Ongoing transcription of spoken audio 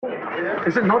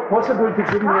Is it not possible to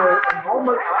give me a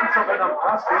normal answer when I'm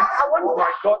asking? Oh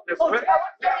my God, where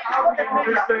are we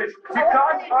in these days? We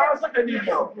can't ask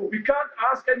anymore. We can't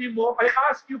ask anymore. I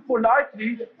ask you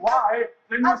politely why,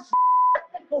 then you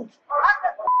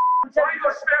why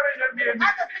you're staring at me?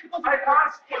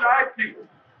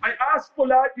 I ask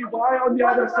politely why on the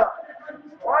other side.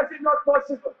 Why is it not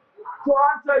possible to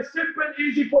answer a simple,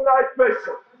 easy, polite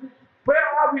question? Where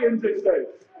are we in this day?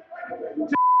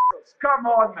 Jesus, come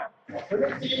on, man.